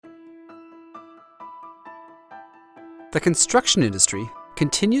The construction industry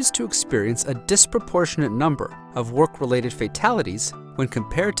continues to experience a disproportionate number of work-related fatalities when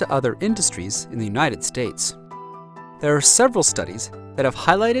compared to other industries in the United States. There are several studies that have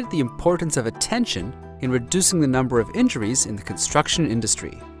highlighted the importance of attention in reducing the number of injuries in the construction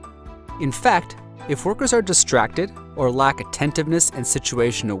industry. In fact, if workers are distracted or lack attentiveness and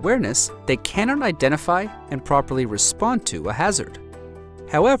situation awareness, they cannot identify and properly respond to a hazard.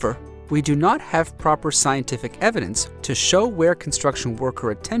 However, we do not have proper scientific evidence to show where construction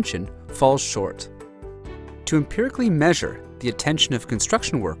worker attention falls short. To empirically measure the attention of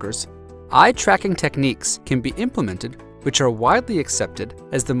construction workers, eye tracking techniques can be implemented which are widely accepted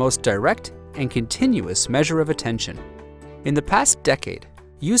as the most direct and continuous measure of attention. In the past decade,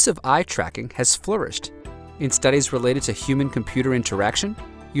 use of eye tracking has flourished in studies related to human-computer interaction,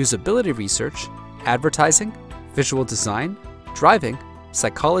 usability research, advertising, visual design, driving,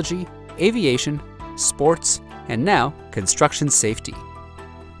 psychology, aviation, sports, and now construction safety.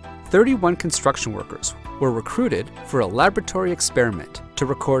 31 construction workers were recruited for a laboratory experiment to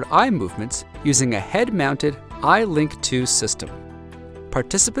record eye movements using a head-mounted Eye Link 2 system.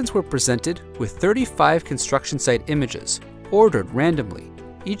 Participants were presented with 35 construction site images, ordered randomly,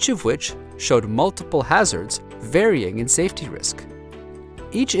 each of which showed multiple hazards varying in safety risk.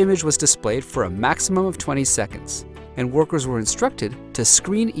 Each image was displayed for a maximum of 20 seconds, and workers were instructed to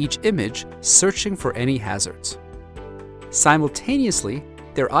screen each image, searching for any hazards. Simultaneously,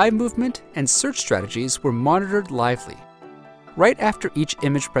 their eye movement and search strategies were monitored lively. Right after each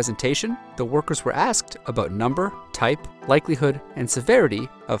image presentation, the workers were asked about number, type, likelihood, and severity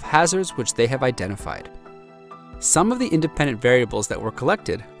of hazards which they have identified. Some of the independent variables that were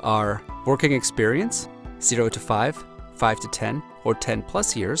collected are working experience, 0 to 5, 5 to 10, or 10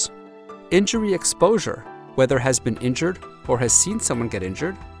 plus years, injury exposure, whether has been injured or has seen someone get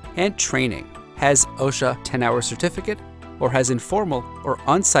injured, and training, has OSHA 10-hour certificate or has informal or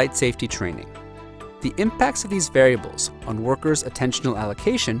on-site safety training. The impacts of these variables on workers' attentional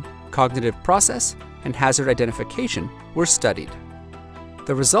allocation, cognitive process, and hazard identification were studied.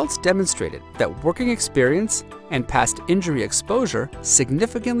 The results demonstrated that working experience and past injury exposure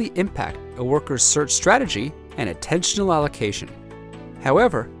significantly impact a worker's search strategy and attentional allocation.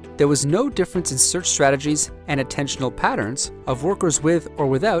 However, there was no difference in search strategies and attentional patterns of workers with or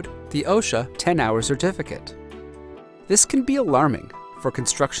without the OSHA 10-hour certificate. This can be alarming for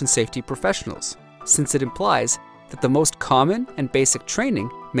construction safety professionals, since it implies that the most common and basic training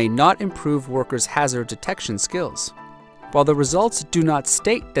may not improve workers' hazard detection skills. While the results do not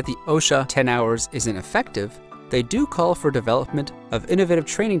state that the OSHA 10 hours is ineffective, they do call for development of innovative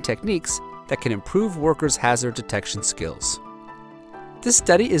training techniques that can improve workers' hazard detection skills. This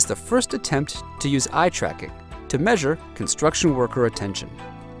study is the first attempt to use eye tracking to measure construction worker attention.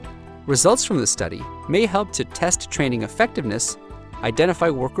 Results from this study may help to test training effectiveness, identify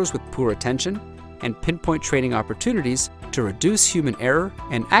workers with poor attention, and pinpoint training opportunities to reduce human error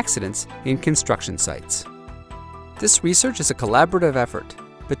and accidents in construction sites. This research is a collaborative effort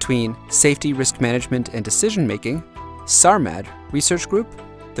between Safety Risk Management and Decision Making, SARMAD Research Group,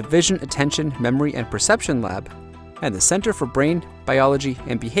 the Vision, Attention, Memory and Perception Lab, and the Center for Brain, Biology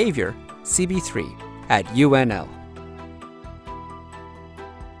and Behavior, CB3, at UNL.